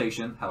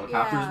conversation.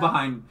 Helicopter's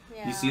behind.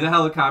 Yeah. You see the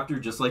helicopter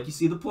just like you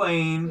see the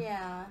plane.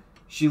 Yeah.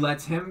 She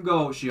lets him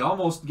go. She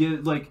almost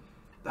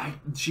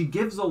she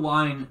gives a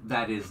line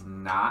that is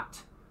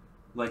not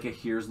like a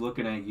 "here's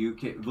looking at you,"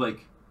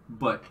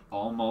 but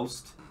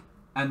almost.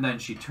 And then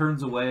she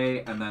turns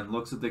away and then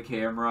looks at the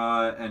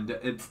camera, and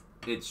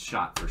it's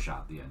shot for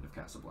shot the end of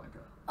Casablanca.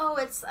 Oh,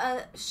 it's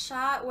a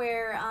shot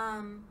where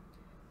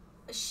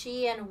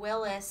she and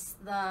Willis,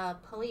 the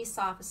police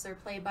officer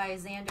played by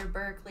Xander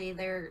Berkeley,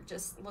 they're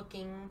just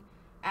looking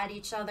at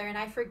each other, and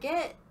I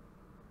forget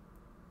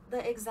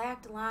the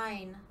exact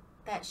line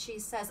that she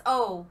says.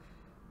 Oh,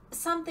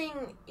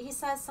 he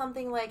says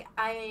something like,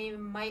 "I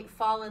might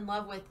fall in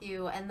love with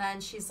you," and then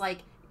she's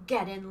like,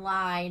 "Get in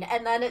line,"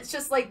 and then it's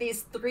just like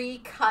these 3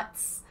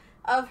 cuts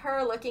of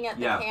her looking at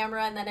the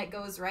camera, and then it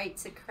goes right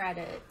to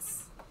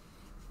credits.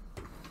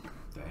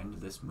 The end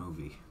of this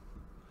movie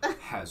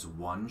has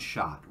one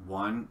shot,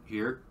 one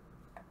here,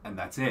 and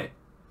that's it,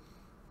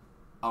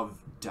 of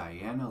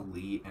Diana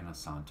Lee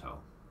Inosanto.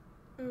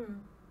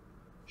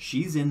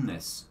 She's in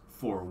this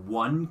for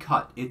one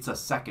cut. It's a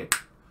second.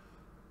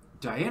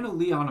 Diana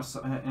Lee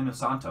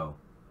Inosanto,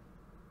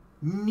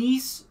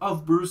 niece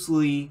of Bruce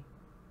Lee,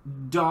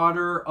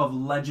 daughter of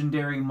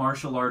legendary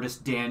martial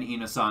artist Dan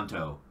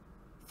Inosanto,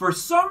 for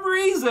some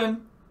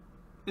reason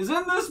is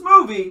in this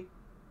movie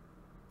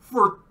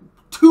for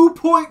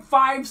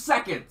 2.5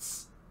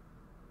 seconds.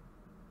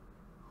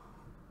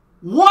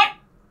 What?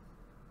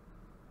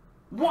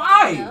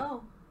 Why?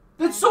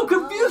 That's so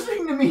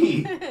confusing to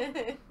me.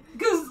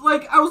 Because,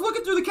 I was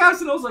looking through the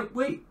cast and I was like,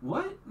 wait,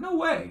 what? No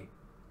way.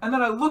 And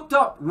then I looked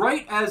up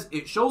right as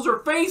it shows her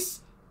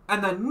face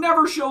and then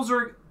never shows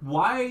her.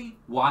 Why?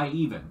 Why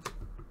even?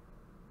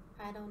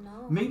 I don't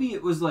know. Maybe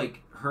it was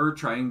her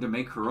trying to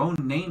make her own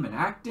name in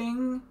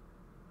acting,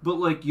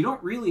 but you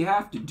don't really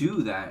have to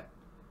do that.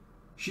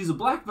 She's a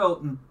black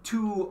belt in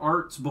 2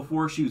 arts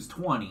before she was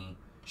 20.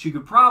 She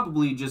could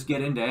probably just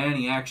get into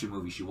any action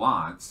movie she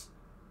wants.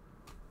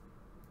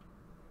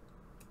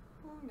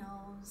 Who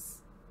knows?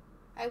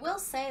 I will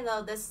say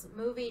though, this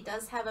movie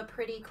does have a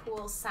pretty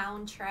cool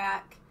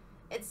soundtrack.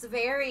 It's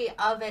very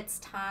of its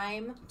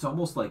time. It's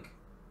almost like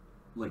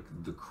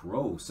the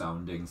Crow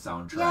sounding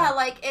soundtrack.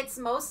 Yeah, it's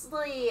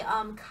mostly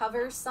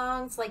cover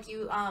songs.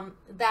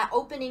 That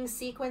opening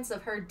sequence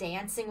of her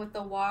dancing with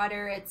the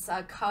water, it's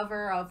a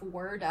cover of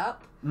Word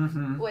Up,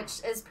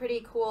 which is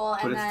pretty cool.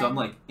 But it's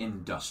done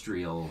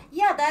industrial.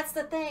 Yeah, that's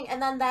the thing. And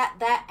then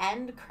that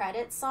end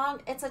credit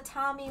song, it's a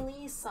Tommy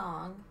Lee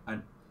song. I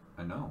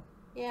know.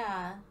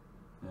 Yeah.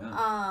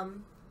 Yeah.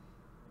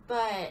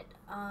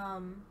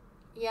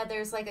 Yeah,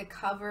 there's a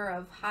cover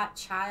of Hot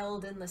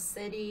Child in the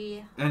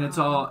City. And it's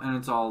all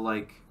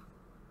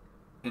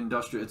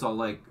industrial. It's all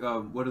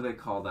what do they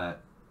call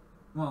that?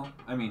 Well,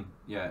 I mean,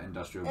 yeah,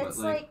 industrial,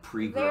 it's but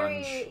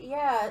pre-grunge.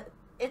 Yeah,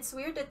 it's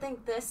weird to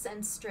think this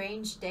and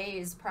Strange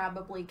Days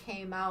probably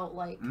came out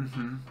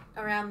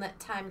around that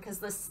time, because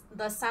the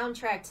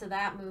soundtrack to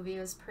that movie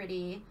was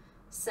pretty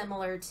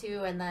similar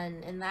too, and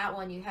then in that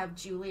one you have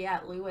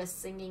Juliette Lewis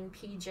singing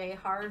PJ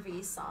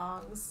Harvey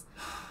songs.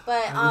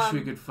 But I wish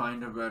we could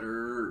find a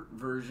better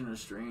version of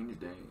Strange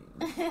Days.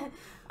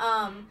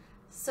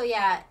 So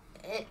yeah,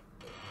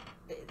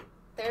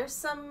 there's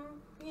some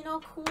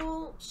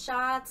cool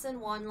shots and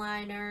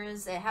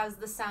one-liners. It has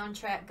the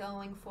soundtrack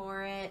going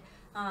for it.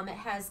 It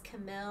has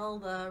Camille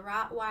the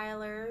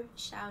Rottweiler.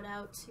 Shout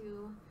out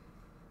to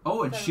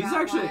and she's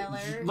actually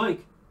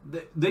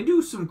they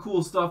do some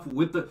cool stuff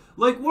with the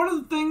one of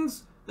the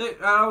things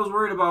that I was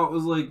worried about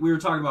was we were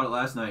talking about it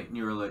last night, and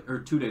you were or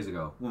 2 days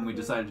ago when we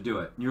decided to do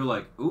it, and you were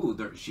like, ooh,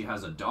 she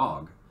has a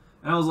dog,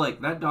 and I was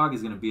like, that dog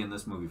is going to be in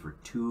this movie for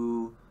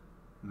 2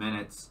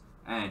 minutes,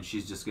 and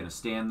she's just going to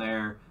stand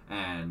there,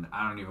 and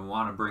I don't even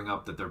want to bring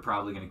up that they're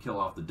probably going to kill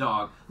off the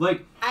dog.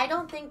 I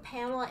don't think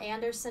Pamela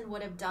Anderson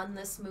would have done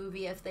this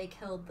movie if they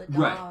killed the dog.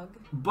 Right.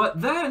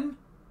 But then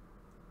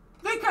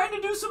they kind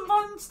of do some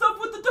fun stuff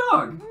with the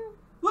dog.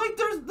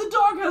 The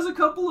dog has a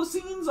couple of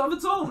scenes of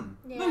its own.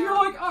 Yeah. You're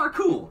like, oh,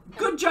 cool.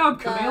 Good job,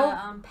 Camille.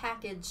 The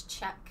package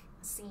check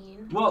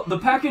scene. Well, the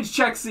package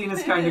check scene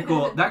is kind of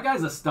cool. That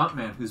guy's a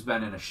stuntman who's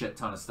been in a shit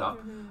ton of stuff.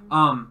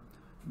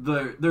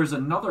 There's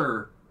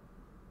another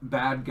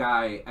bad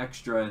guy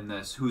extra in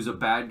this who's a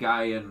bad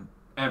guy in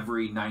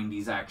every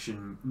 90s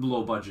action,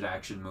 low-budget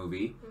action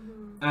movie.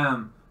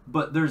 Mm-hmm.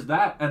 But there's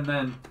that, and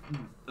then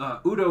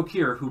Udo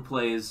Kier, who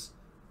plays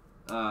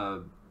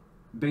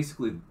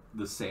basically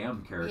the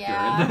Sam character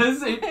in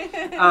this.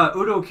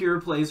 Udo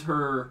Kier plays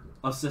her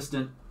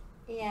assistant,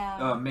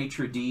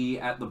 maitre d'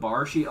 at the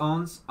bar she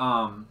owns.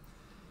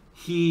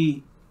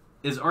 He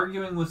is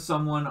arguing with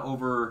someone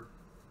over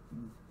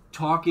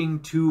talking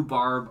to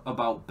Barb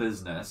about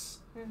business.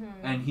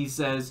 Mm-hmm. And he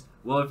says,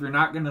 well, if you're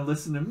not going to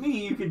listen to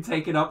me, you can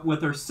take it up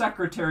with her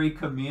secretary,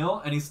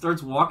 Camille. And he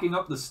starts walking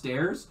up the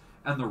stairs,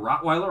 and the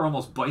Rottweiler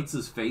almost bites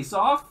his face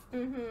off.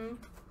 Mm-hmm.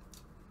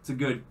 It's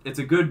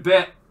a good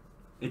bit.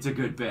 It's a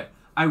good bit.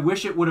 I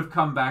wish it would have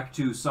come back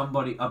to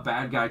a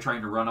bad guy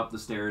trying to run up the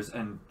stairs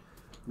and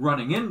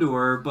running into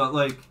her, but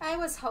like... I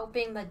was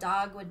hoping the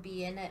dog would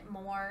be in it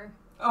more.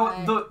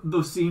 Oh,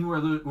 the scene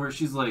where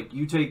she's like,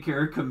 you take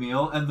care of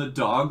Camille, and the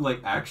dog,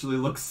 like, actually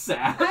looks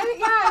sad.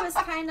 I was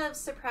kind of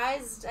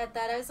surprised at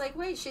that. I was like,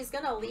 wait, she's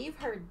gonna leave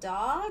her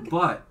dog?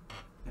 But,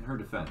 in her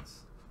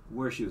defense,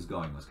 where she was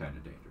going was kind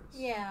of dangerous.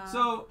 Yeah.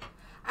 So...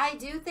 I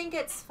do think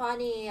it's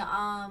funny,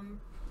 one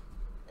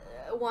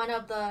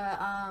of the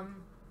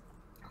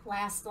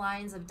last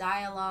lines of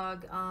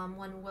dialogue,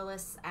 when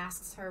Willis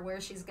asks her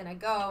where she's gonna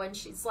go, and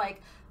she's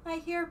like, I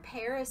hear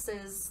Paris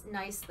is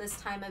nice this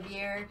time of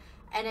year.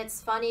 And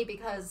it's funny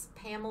because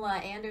Pamela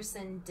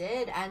Anderson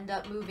did end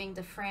up moving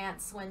to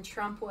France when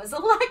Trump was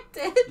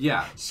elected.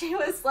 Yeah. She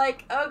was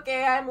like,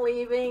 okay, I'm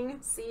leaving.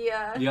 See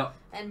ya. Yep.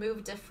 And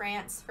moved to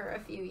France for a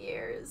few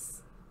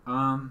years.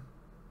 And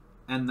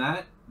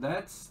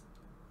that's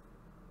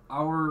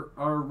our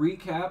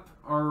recap,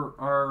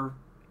 our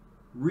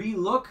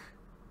re-look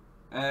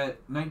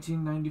at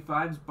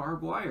 1995's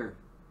Barb Wire.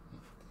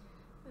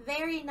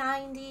 Very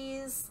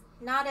 90s.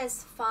 Not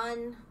as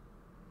fun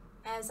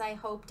as I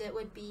hoped it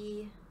would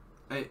be.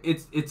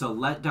 It's a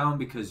letdown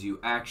because you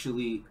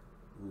actually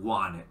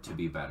want it to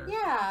be better.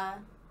 Yeah.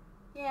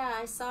 Yeah,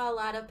 I saw a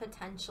lot of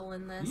potential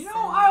in this. You know,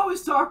 I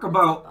always talk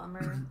about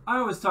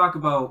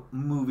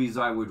movies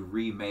I would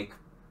remake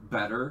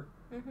better.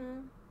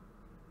 Mm-hmm.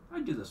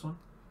 I'd do this one.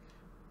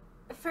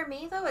 For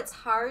me, though, it's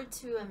hard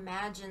to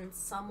imagine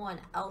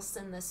someone else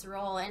in this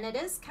role. And it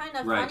is kind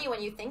of funny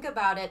when you think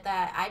about it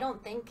that I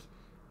don't think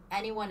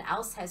anyone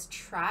else has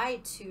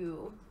tried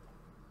to,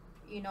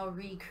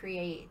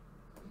 recreate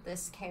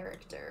this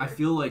character. I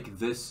feel like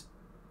this...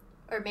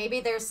 Or maybe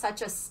there's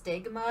such a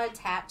stigma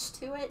attached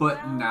to it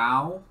But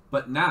now,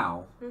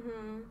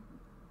 mm-hmm.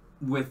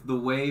 with the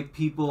way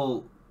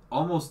people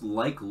almost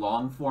like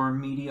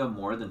long-form media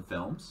more than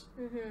films,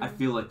 mm-hmm. I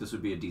feel like this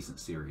would be a decent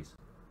series.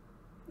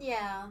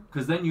 Yeah.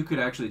 Because then you could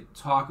actually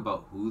talk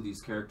about who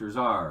these characters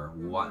are,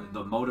 what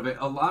the motivate.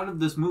 A lot of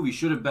this movie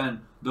should have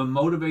been the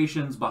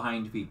motivations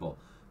behind people.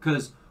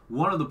 Because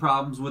one of the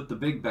problems with the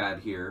big bad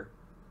here,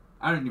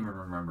 I don't even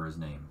remember his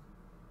name,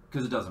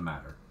 because it doesn't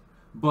matter.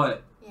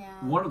 But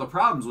one of the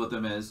problems with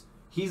him is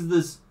he's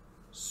this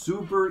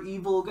super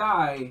evil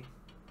guy,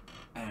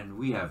 and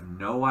we have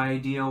no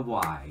idea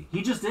why.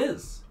 He just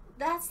is.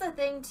 That's the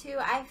thing, too.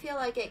 I feel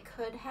like it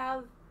could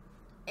have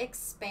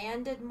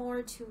expanded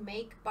more to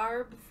make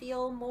Barb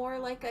feel more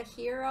like a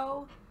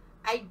hero.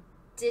 I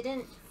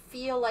didn't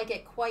feel like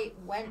it quite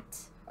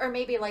went, or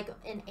maybe like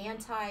an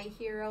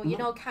anti-hero,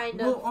 kind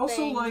of Well, also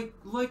thing.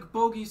 like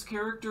Bogey's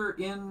character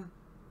in...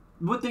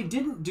 What they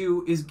didn't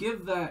do is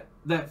give that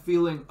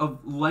feeling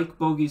of like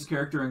Bogey's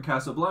character in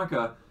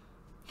Casablanca.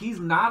 He's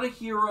not a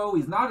hero.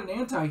 He's not an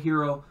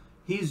anti-hero.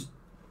 He's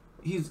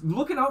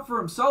looking out for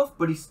himself,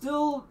 but he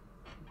still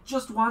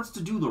just wants to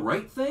do the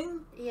right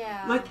thing.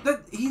 Yeah. Like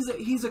that.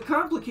 He's a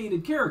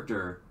complicated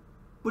character,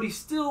 but he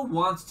still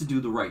wants to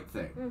do the right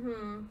thing.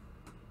 Mm-hmm.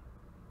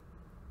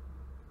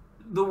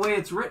 The way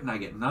it's written, I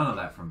get none of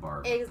that from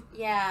Barb.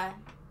 Yeah.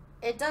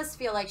 It does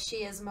feel like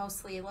she is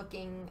mostly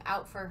looking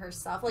out for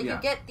herself. Like, you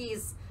get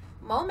these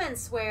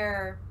moments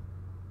where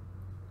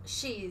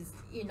she's,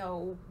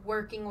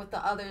 working with the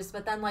others,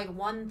 but then, like,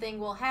 one thing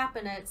will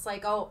happen, and it's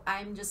like, oh,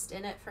 I'm just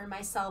in it for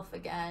myself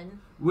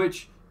again.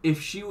 Which, if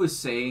she was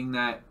saying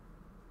that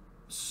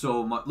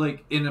so much,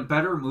 like, in a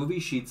better movie,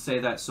 she'd say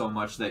that so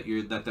much that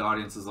the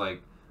audience is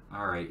like,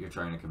 all right, you're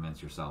trying to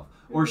convince yourself.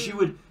 Mm-hmm. Or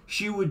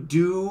she would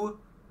do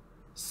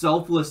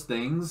selfless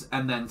things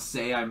and then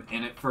say I'm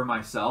in it for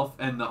myself,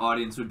 and the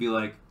audience would be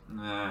like,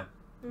 nah,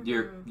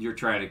 you're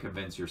trying to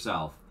convince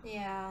yourself.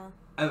 Yeah.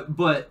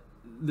 But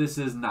this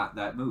is not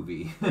that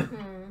movie.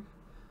 Mm-hmm.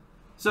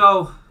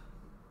 So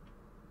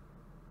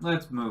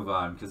let's move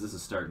on, because this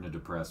is starting to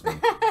depress me.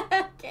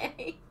 Okay.